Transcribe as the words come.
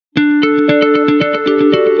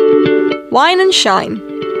Whine and Shine,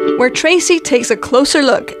 where Tracy takes a closer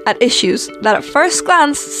look at issues that at first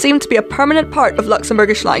glance seem to be a permanent part of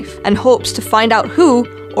Luxembourgish life and hopes to find out who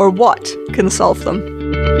or what can solve them.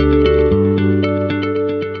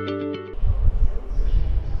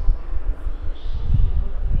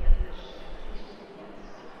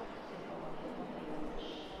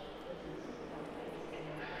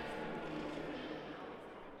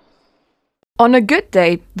 On a good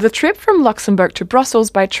day, the trip from Luxembourg to Brussels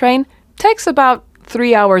by train takes about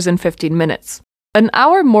 3 hours and 15 minutes, an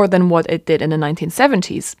hour more than what it did in the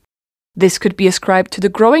 1970s. This could be ascribed to the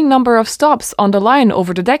growing number of stops on the line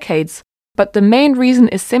over the decades, but the main reason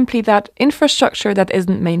is simply that infrastructure that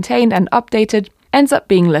isn't maintained and updated ends up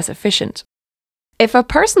being less efficient. If a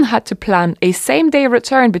person had to plan a same-day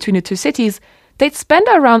return between the two cities, they'd spend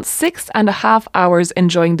around 6.5 hours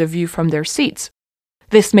enjoying the view from their seats.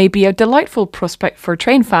 This may be a delightful prospect for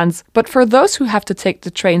train fans, but for those who have to take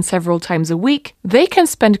the train several times a week, they can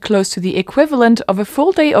spend close to the equivalent of a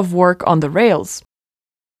full day of work on the rails.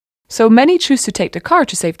 So many choose to take the car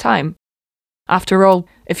to save time. After all,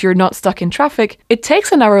 if you're not stuck in traffic, it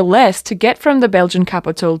takes an hour less to get from the Belgian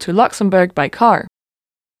capital to Luxembourg by car.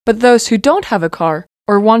 But those who don't have a car,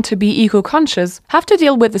 or want to be eco-conscious, have to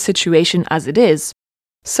deal with the situation as it is.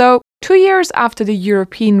 So, 2 years after the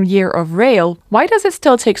European Year of Rail, why does it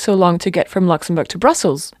still take so long to get from Luxembourg to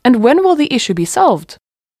Brussels? And when will the issue be solved?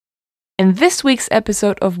 In this week's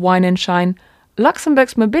episode of Whine and Shine,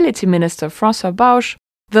 Luxembourg's Mobility Minister François Bausch,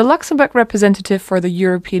 the Luxembourg representative for the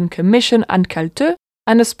European Commission and Calteux,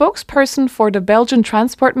 and a spokesperson for the Belgian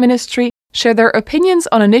Transport Ministry share their opinions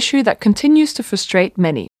on an issue that continues to frustrate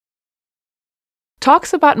many.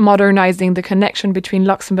 Talks about modernizing the connection between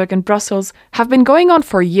Luxembourg and Brussels have been going on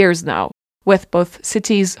for years now. With both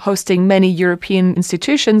cities hosting many European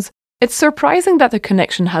institutions, it's surprising that the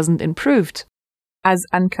connection hasn't improved. As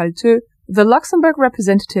Anne Calteux, the Luxembourg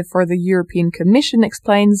representative for the European Commission,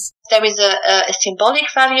 explains, there is a symbolic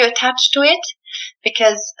value attached to it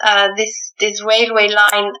because this railway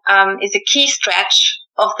line is a key stretch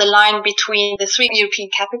of the line between the three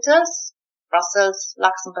European capitals, Brussels,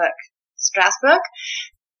 Luxembourg, Strasbourg.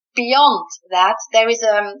 Beyond that, there is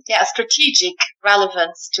a strategic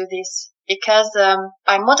relevance to this because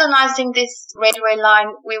by modernizing this railway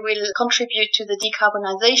line, we will contribute to the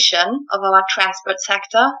decarbonization of our transport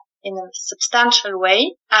sector in a substantial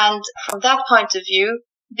way. And from that point of view,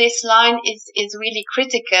 this line is really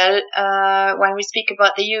critical when we speak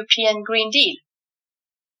about the European Green Deal.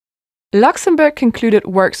 Luxembourg concluded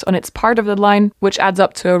works on its part of the line, which adds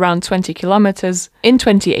up to around 20 kilometers, in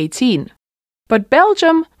 2018. But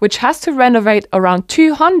Belgium, which has to renovate around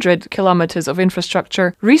 200 kilometers of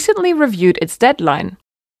infrastructure, recently reviewed its deadline.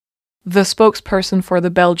 The spokesperson for the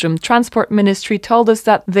Belgium Transport Ministry told us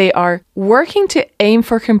that they are working to aim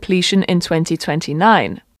for completion in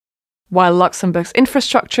 2029. While Luxembourg's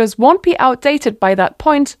infrastructures won't be outdated by that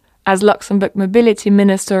point, as Luxembourg Mobility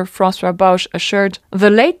Minister François Bausch assured,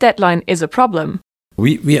 the late deadline is a problem.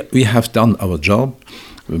 We have done our job,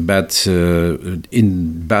 but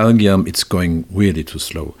in Belgium it's going really too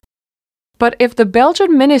slow. But if the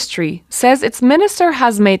Belgian ministry says its minister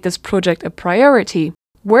has made this project a priority,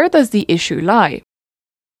 where does the issue lie?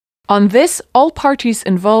 On this, all parties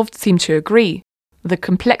involved seem to agree. The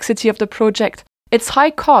complexity of the project, its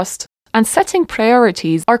high cost, and setting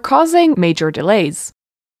priorities are causing major delays.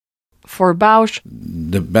 For Bausch,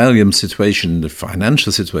 the Belgium situation, the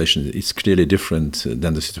financial situation, is clearly different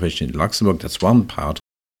than the situation in Luxembourg. That's one part.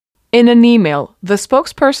 In an email, the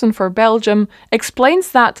spokesperson for Belgium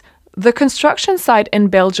explains that the construction site in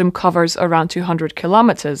Belgium covers around 200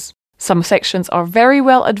 kilometers. Some sections are very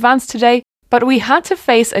well advanced today, but we had to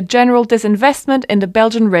face a general disinvestment in the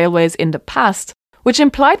Belgian railways in the past, which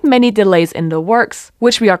implied many delays in the works,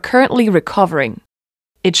 which we are currently recovering.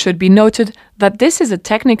 It should be noted that this is a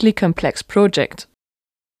technically complex project.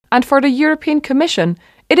 And for the European Commission,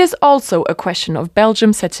 it is also a question of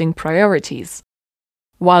Belgium setting priorities.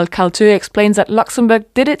 While Calteux explains that Luxembourg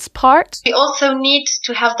did its part, we also need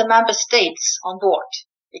to have the member states on board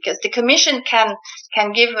because the Commission can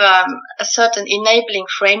give a certain enabling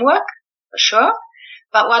framework, for sure,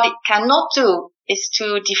 but what it cannot do is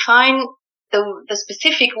to define the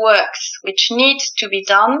specific works which need to be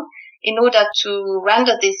done in order to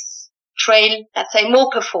render this trail, let's say, more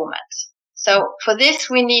performant. So for this,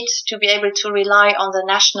 we need to be able to rely on the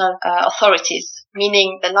national authorities,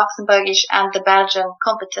 meaning the Luxembourgish and the Belgian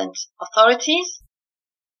competent authorities.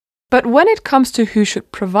 But when it comes to who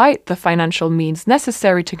should provide the financial means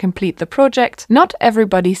necessary to complete the project, not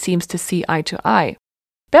everybody seems to see eye to eye.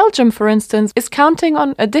 Belgium, for instance, is counting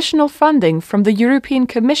on additional funding from the European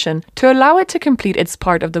Commission to allow it to complete its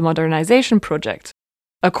part of the modernization project.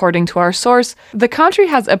 According to our source, the country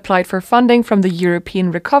has applied for funding from the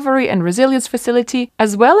European Recovery and Resilience Facility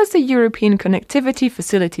as well as the European Connectivity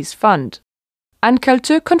Facilities Fund. Anne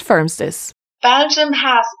Calteux confirms this. Belgium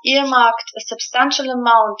has earmarked a substantial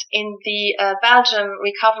amount in the Belgium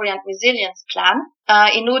Recovery and Resilience Plan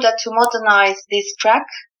in order to modernize this track.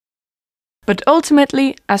 But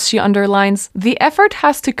ultimately, as she underlines, the effort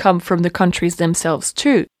has to come from the countries themselves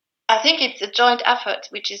too. I think it's a joint effort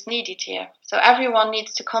which is needed here. So everyone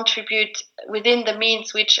needs to contribute within the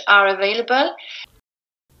means which are available.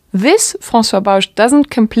 This, François Bausch doesn't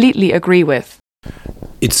completely agree with.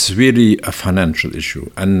 It's really a financial issue.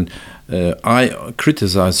 And I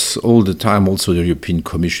criticize all the time also the European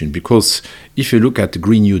Commission, because if you look at the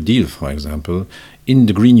Green New Deal, for example, in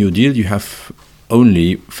the Green New Deal you have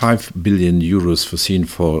only 5 billion euros foreseen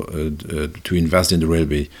for to invest in the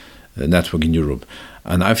railway network in Europe.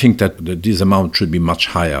 And I think that this amount should be much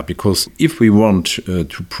higher, because if we want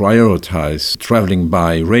to prioritize traveling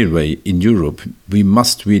by railway in Europe, we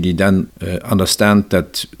must really then understand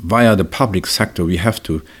that via the public sector we have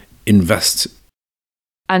to invest.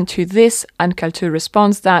 And to this, Anne Calteux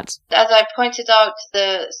responds that, as I pointed out,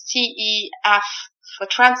 the CEF for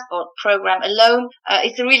Transport program alone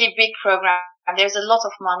is a really big program. And there's a lot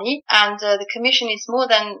of money, and the Commission is more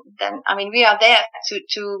than we are there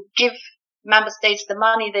to give member states the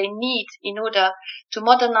money they need in order to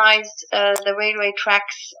modernize the railway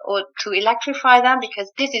tracks or to electrify them,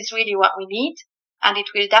 because this is really what we need, and it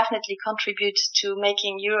will definitely contribute to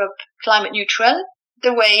making Europe climate neutral.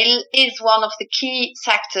 The rail is one of the key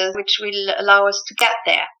sectors which will allow us to get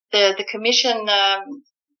there. The Commission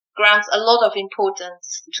grants a lot of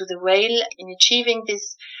importance to the rail in achieving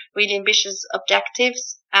these really ambitious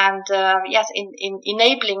objectives and, in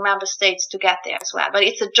enabling member states to get there as well. But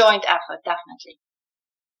it's a joint effort, definitely.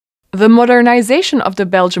 The modernization of the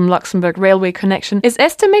Belgium-Luxembourg railway connection is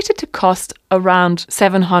estimated to cost around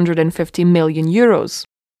 750 million euros.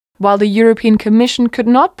 While the European Commission could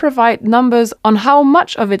not provide numbers on how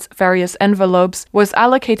much of its various envelopes was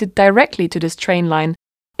allocated directly to this train line,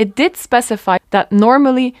 it did specify that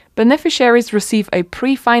normally beneficiaries receive a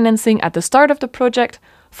pre-financing at the start of the project,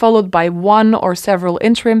 followed by one or several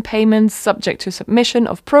interim payments subject to submission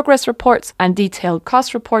of progress reports and detailed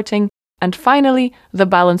cost reporting, and finally the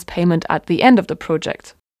balance payment at the end of the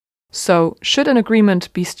project. So, should an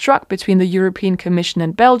agreement be struck between the European Commission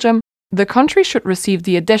and Belgium, the country should receive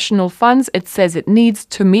the additional funds it says it needs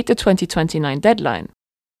to meet the 2029 deadline.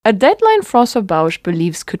 A deadline François Bausch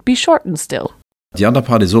believes could be shortened still. The other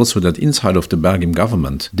part is also that inside of the Belgian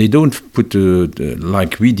government, they don't put,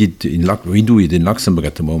 like we do it in Luxembourg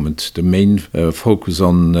at the moment, the main focus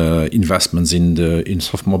on investments in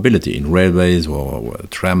soft mobility, in railways or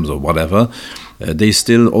trams or whatever. They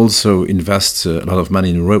still also invest a lot of money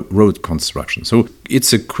in road construction. So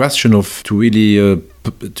it's a question of to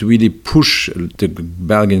really push the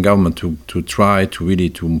Belgian government to try to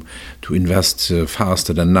invest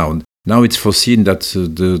faster than now. Now it's foreseen that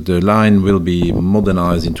the line will be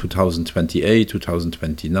modernized in 2028,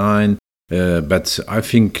 2029. But I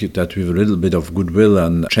think that with a little bit of goodwill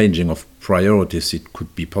and changing of priorities, it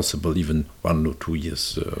could be possible even 1 or 2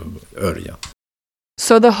 years earlier.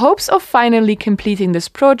 So the hopes of finally completing this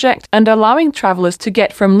project and allowing travelers to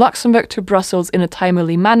get from Luxembourg to Brussels in a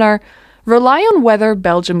timely manner rely on whether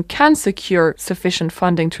Belgium can secure sufficient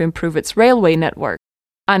funding to improve its railway network.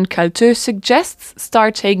 Anne Calteux suggests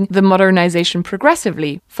starting the modernization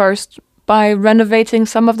progressively, first by renovating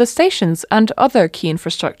some of the stations and other key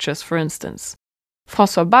infrastructures, for instance.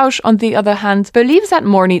 François Bausch, on the other hand, believes that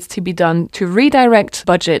more needs to be done to redirect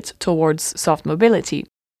budget towards soft mobility.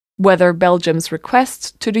 Whether Belgium's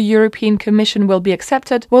request to the European Commission will be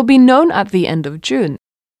accepted will be known at the end of June.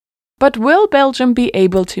 But will Belgium be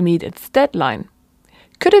able to meet its deadline?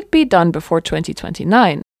 Could it be done before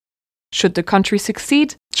 2029? Should the country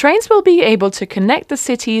succeed, trains will be able to connect the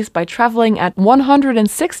cities by traveling at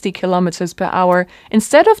 160 km per hour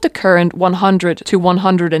instead of the current 100 to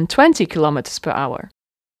 120 km per hour.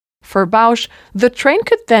 For Bausch, the train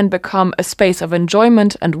could then become a space of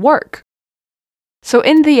enjoyment and work. So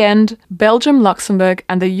in the end, Belgium, Luxembourg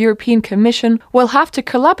and the European Commission will have to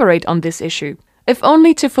collaborate on this issue, if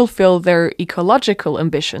only to fulfill their ecological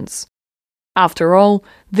ambitions. After all,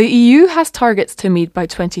 the EU has targets to meet by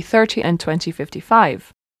 2030 and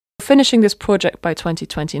 2055. Finishing this project by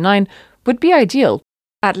 2029 would be ideal,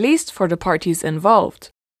 at least for the parties involved.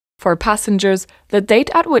 For passengers, the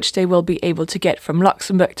date at which they will be able to get from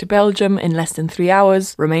Luxembourg to Belgium in less than 3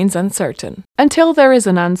 hours remains uncertain. Until there is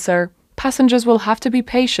an answer, passengers will have to be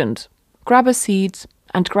patient, grab a seat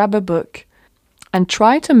and grab a book, and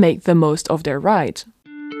try to make the most of their ride.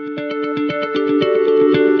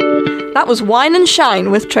 That was Whine and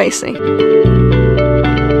Shine with Tracy.